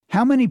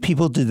How many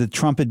people did the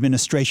Trump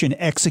administration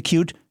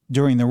execute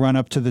during the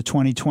run-up to the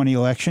 2020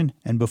 election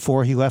and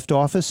before he left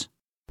office?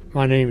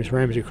 My name is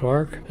Ramsey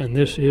Clark, and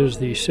this is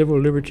the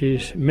Civil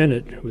Liberties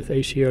Minute with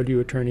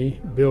ACLU attorney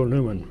Bill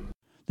Newman.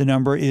 The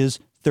number is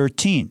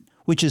 13,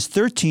 which is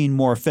 13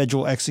 more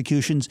federal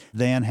executions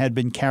than had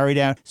been carried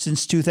out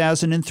since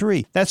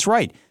 2003. That's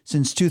right.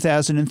 Since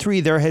 2003,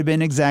 there had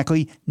been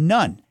exactly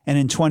none. And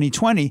in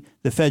 2020,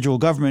 the federal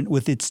government,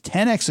 with its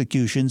 10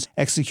 executions,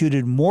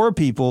 executed more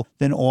people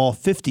than all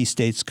 50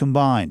 states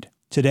combined.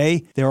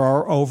 Today, there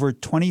are over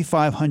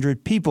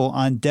 2,500 people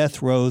on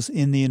death rows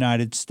in the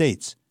United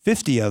States,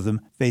 50 of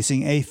them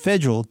facing a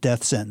federal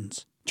death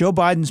sentence. Joe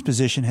Biden's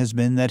position has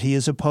been that he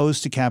is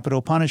opposed to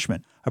capital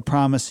punishment, a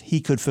promise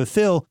he could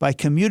fulfill by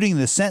commuting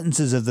the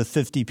sentences of the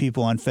 50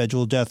 people on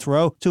federal death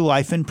row to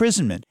life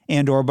imprisonment,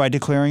 and or by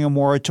declaring a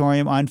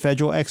moratorium on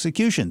federal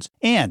executions.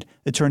 And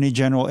Attorney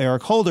General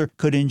Eric Holder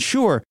could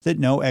ensure that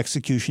no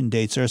execution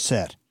dates are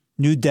set.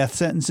 New death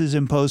sentences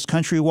imposed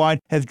countrywide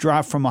have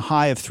dropped from a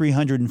high of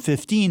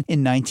 315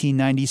 in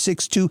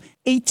 1996 to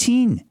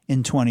 18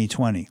 in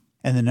 2020.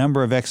 And the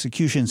number of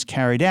executions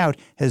carried out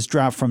has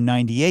dropped from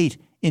 98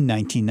 in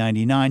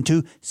 1999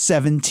 to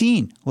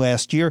 17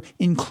 last year,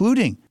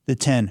 including the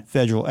 10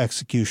 federal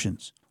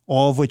executions.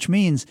 All of which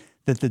means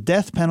that the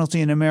death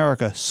penalty in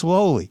America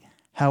slowly,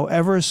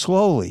 however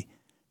slowly,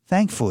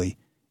 thankfully,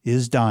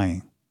 is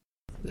dying.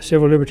 The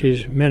Civil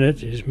Liberties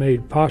Minute is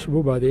made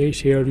possible by the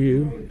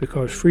ACLU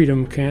because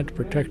freedom can't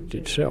protect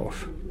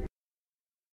itself.